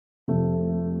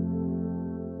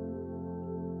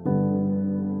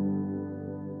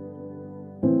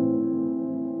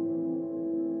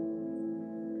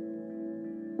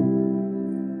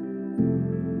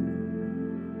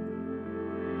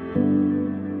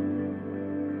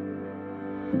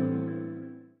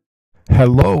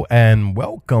hello, and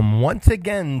welcome once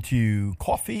again to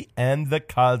Coffee and the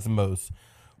Cosmos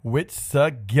with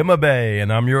Sagimabe.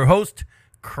 And I'm your host,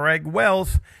 Craig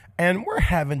Wells, and we're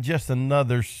having just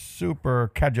another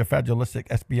super cadafragilistic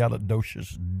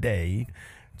espialidocious day.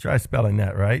 Try spelling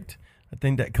that right. I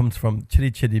think that comes from Chitty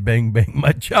Chitty Bang Bang.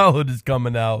 My childhood is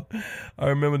coming out. I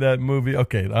remember that movie.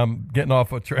 Okay, I'm getting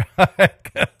off a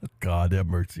track. God have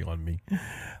mercy on me.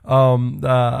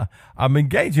 I'm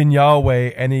engaging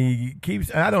Yahweh, and he keeps,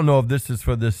 and I don't know if this is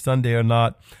for this Sunday or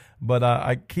not, but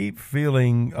I keep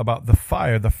feeling about the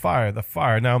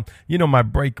fire. Now, you know my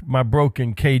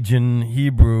broken Cajun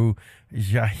Hebrew,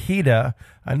 Yahida.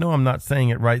 I know I'm not saying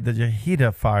it right, the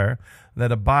Yahida fire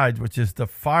that abides, which is the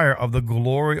fire of the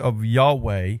glory of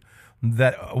Yahweh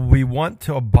that we want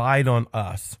to abide on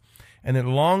us. And it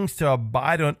longs to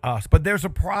abide on us. But there's a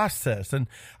process. And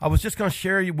I was just going to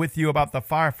share with you about the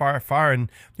fire.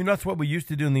 And, you know, that's what we used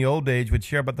to do in the old age. We'd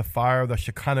share about the fire, the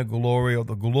Shekinah glory, or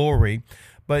the glory.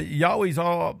 But Yahweh's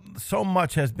so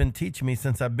much has been teaching me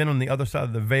since I've been on the other side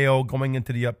of the veil, going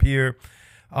into the up here,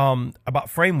 about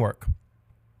framework.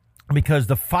 Because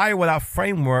the fire without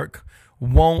framework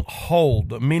won't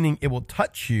hold, meaning it will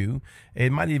touch you.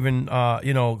 It might even,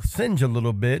 singe a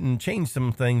little bit and change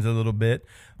some things a little bit,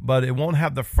 but it won't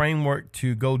have the framework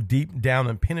to go deep down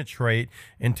and penetrate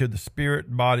into the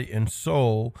spirit, body, and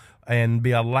soul and be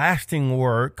a lasting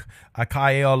work, a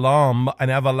kaeolam,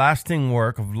 an everlasting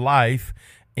work of life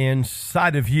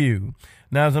inside of you.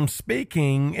 Now, as I'm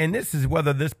speaking, and this is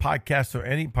whether this podcast or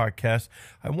any podcast,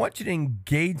 I want you to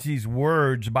engage these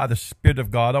words by the Spirit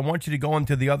of God. I want you to go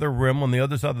into the other rim on the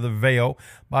other side of the veil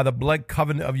by the blood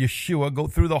covenant of Yeshua. Go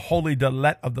through the holy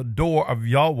delet of the door of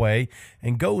Yahweh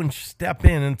and go and step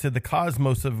into the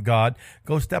cosmos of God.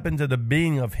 Go step into the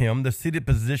being of Him, the seated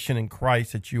position in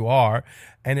Christ that you are.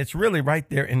 And it's really right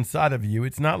there inside of you.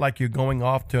 It's not like you're going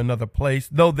off to another place,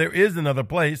 though there is another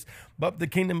place, but the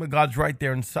kingdom of God's right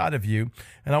there inside of you.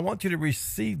 And I want you to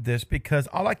receive this because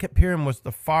all I kept hearing was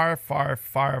the fire.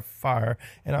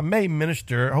 And I may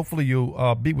minister. Hopefully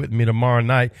you'll be with me tomorrow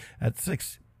night at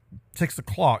 6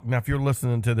 o'clock. Now, if you're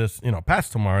listening to this,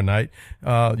 past tomorrow night,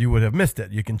 you would have missed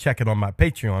it. You can check it on my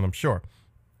Patreon, I'm sure.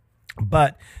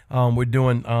 But we're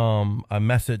doing a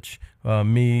message,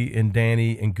 me and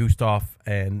Danny and Gustav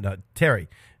and Terry.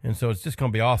 And so it's just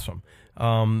going to be awesome.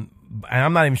 And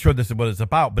I'm not even sure this is what it's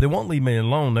about, but it won't leave me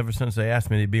alone ever since they asked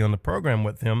me to be on the program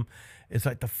with him. It's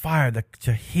like the fire, the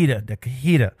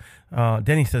kahida.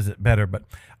 Danny says it better, but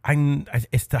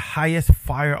it's the highest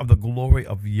fire of the glory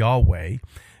of Yahweh.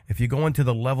 If you go into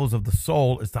the levels of the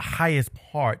soul, it's the highest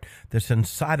part that's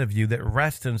inside of you, that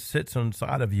rests and sits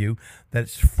inside of you,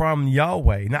 that's from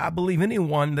Yahweh. Now, I believe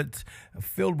anyone that's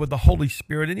filled with the Holy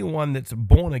Spirit, anyone that's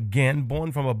born again,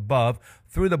 born from above,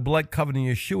 through the blood covenant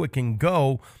of Yeshua, can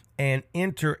go and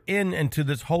enter into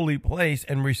this holy place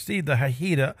and receive the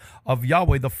Hahida of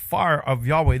Yahweh, the fire of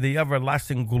Yahweh, the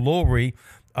everlasting glory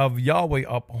of Yahweh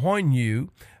upon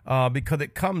you, because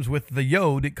it comes with the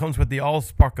Yod, it comes with the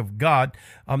all-spark of God,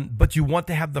 but you want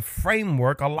to have the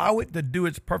framework, allow it to do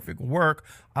its perfect work,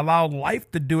 allow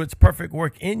life to do its perfect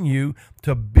work in you,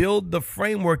 to build the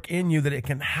framework in you that it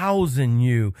can house in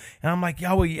you. And I'm like,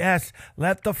 Yahweh, yes,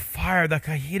 let the fire, the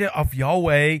kahida of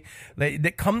Yahweh,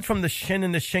 that comes from the Shin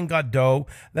and the Shin Gadol,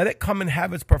 let it come and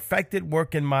have its perfected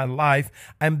work in my life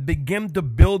and begin to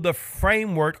build a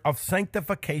framework of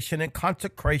sanctification and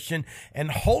consecration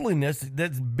and holiness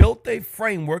that's built a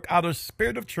framework out of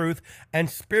spirit of truth and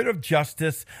spirit of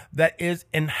justice that is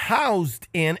housed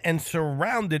in and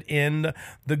surrounded in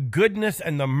the goodness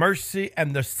and the mercy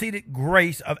and the seated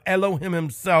grace of Elohim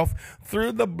himself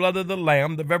through the blood of the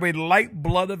Lamb, the very light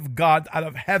blood of God out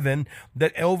of heaven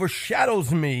that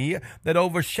overshadows me, that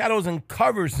overshadows and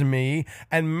covers me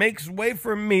and makes way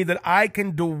for me that I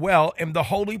can dwell in the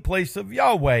holy place of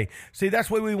Yahweh. See, that's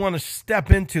what we want to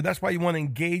step into. That's why you want to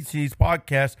engage these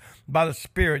podcasts by the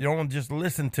Spirit. You don't want to just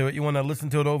listen to it. You want to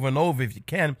listen to it over and over if you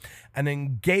can and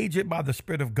engage it by the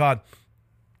Spirit of God.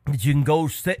 That you can go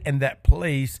sit in that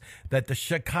place, that the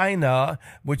Shekinah,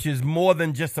 which is more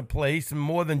than just a place,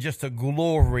 more than just a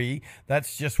glory,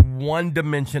 that's just one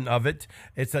dimension of it.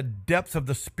 It's a depth of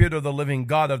the Spirit of the living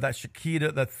God, of that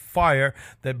Shekinah, that fire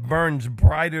that burns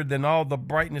brighter than all the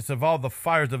brightness of all the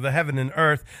fires of the heaven and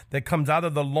earth, that comes out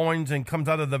of the loins and comes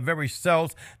out of the very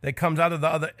cells, that comes out of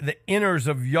the inners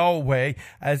of Yahweh,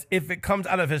 as if it comes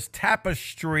out of his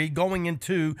tapestry, going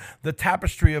into the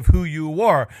tapestry of who you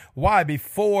are. Why?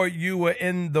 Before before you were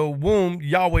in the womb,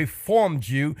 Yahweh formed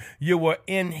you. You were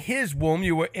in his womb.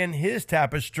 You were in his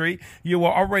tapestry. You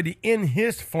were already in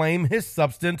his flame, his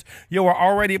substance. You were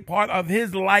already part of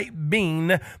his light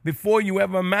being before you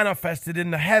ever manifested in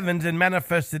the heavens and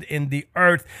manifested in the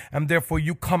earth. And therefore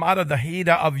you come out of the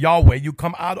Heda of Yahweh. You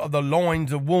come out of the loins,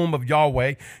 the womb of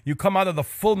Yahweh. You come out of the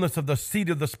fullness of the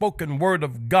seed of the spoken word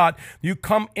of God. You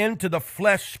come into the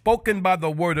flesh spoken by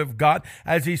the word of God.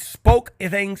 As he spoke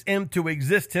things into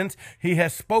existence, he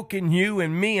has spoken you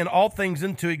and me and all things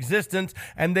into existence,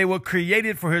 and they were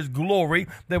created for his glory.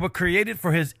 They were created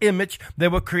for his image. They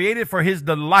were created for his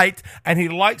delight, and he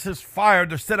likes his fire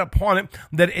to set upon it,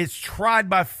 that it's tried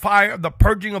by fire, the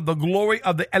purging of the glory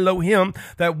of the Elohim,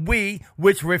 that we,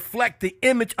 which reflect the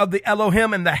image of the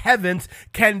Elohim in the heavens,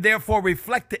 can therefore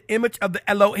reflect the image of the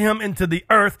Elohim into the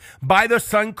earth by the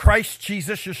Son, Christ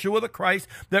Jesus, Yeshua the Christ,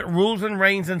 that rules and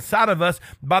reigns inside of us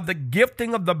by the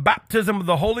gifting of the baptism of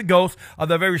the Holy Ghost, of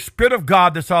the very Spirit of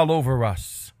God that's all over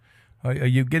us. Are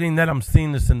you getting that? I'm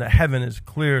seeing this in the heaven as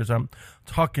clear as I'm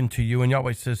talking to you. And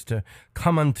Yahweh says to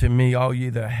come unto me, all ye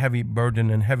that are heavy burden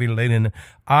and heavy laden,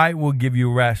 I will give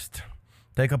you rest.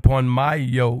 Take upon my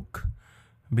yoke,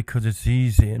 because it's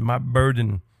easy, and my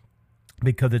burden,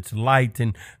 because it's light.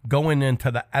 And going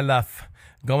into the Aleph,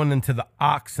 going into the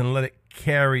ox, and let it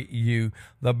carry you.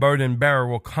 The burden bearer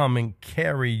will come and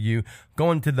carry you. Go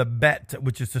into the Bet,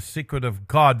 which is the secret of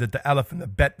God, that the Aleph and the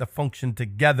Bet, the function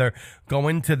together. Go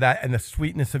into that and the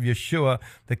sweetness of Yeshua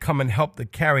to come and help to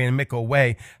carry and make a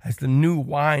way as the new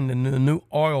wine and the new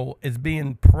oil is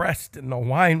being pressed in the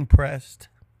wine pressed.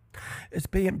 It's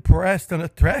being pressed on the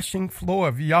threshing floor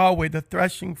of Yahweh, the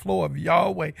threshing floor of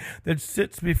Yahweh that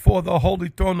sits before the holy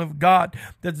throne of God,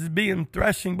 that's being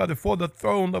threshing before the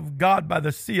throne of God by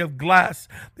the sea of glass,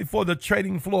 before the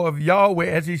trading floor of Yahweh,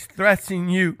 as he's threshing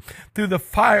you through the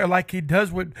fire like he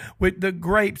does with the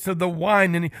grapes of the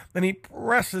wine, and he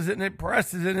presses it and it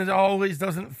presses it, and it always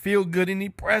doesn't feel good, and he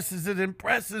presses it and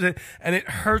presses it, and it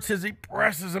hurts as he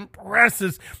presses and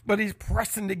presses, but he's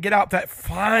pressing to get out that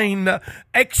fine,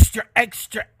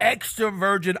 extra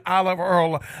virgin olive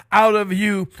oil out of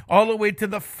you, all the way to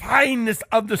the fineness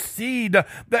of the seed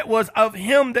that was of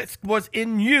him, that was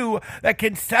in you, that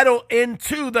can settle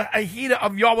into the Ahida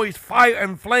of Yahweh's fire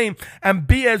and flame and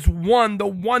be as one, the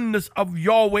oneness of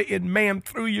Yahweh in man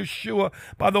through Yeshua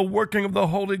by the working of the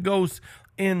Holy Ghost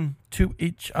into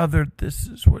each other. This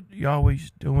is what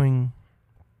Yahweh's doing.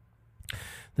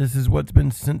 This is what's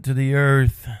been sent to the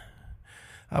earth.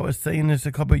 I was saying this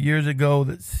a couple of years ago,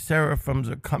 that seraphims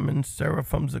are coming, and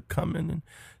seraphims are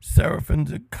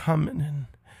coming. And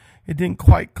it didn't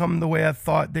quite come the way I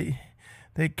thought. They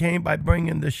came by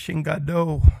bringing the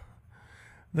Shingado.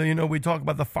 We talk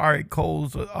about the fiery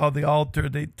coals of the altar.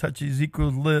 They touch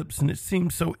Ezekiel's lips, and it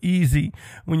seems so easy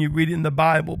when you read it in the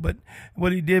Bible. But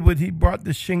what he did was he brought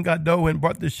the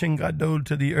Shingado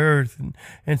to the earth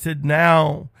and said,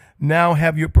 now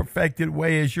have your perfected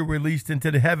way as you're released into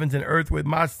the heavens and earth with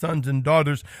my sons and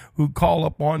daughters who call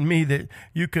upon me, that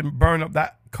you can burn up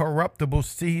that corruptible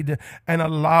seed and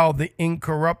allow the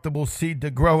incorruptible seed to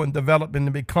grow and develop and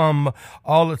to become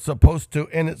all it's supposed to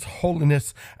in its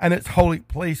holiness and its holy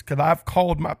place, because I've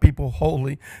called my people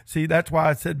holy. See, that's why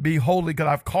I said be holy, because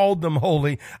I've called them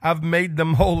holy. I've made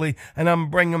them holy, and I'm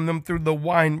bringing them through the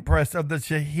winepress of the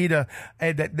Shahida,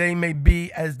 that they may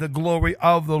be as the glory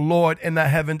of the Lord in the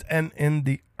heavens and in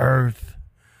the earth.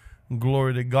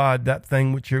 Glory to God. That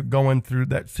thing which you're going through,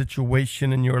 that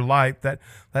situation in your life, that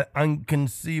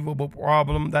unconceivable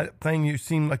problem, that thing you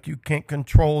seem like you can't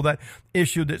control, that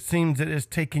issue that seems that is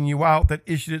taking you out, that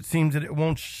issue that seems that it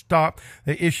won't stop,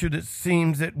 the issue that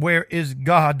seems that where is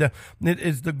God? It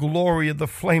is the glory of the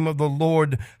flame of the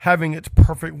Lord having its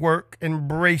perfect work.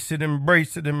 Embrace it,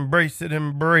 embrace it, embrace it,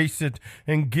 embrace it,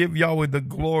 and give Yahweh the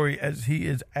glory as he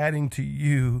is adding to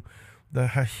you the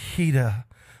Hashida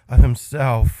of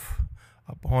himself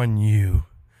upon you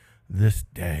this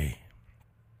day.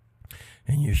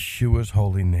 In Yeshua's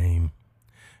holy name,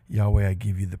 Yahweh, I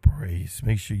give you the praise.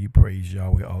 Make sure you praise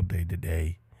Yahweh all day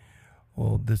today.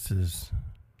 Well, this is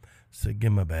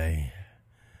Segima Bay.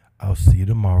 I'll see you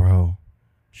tomorrow.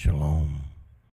 Shalom.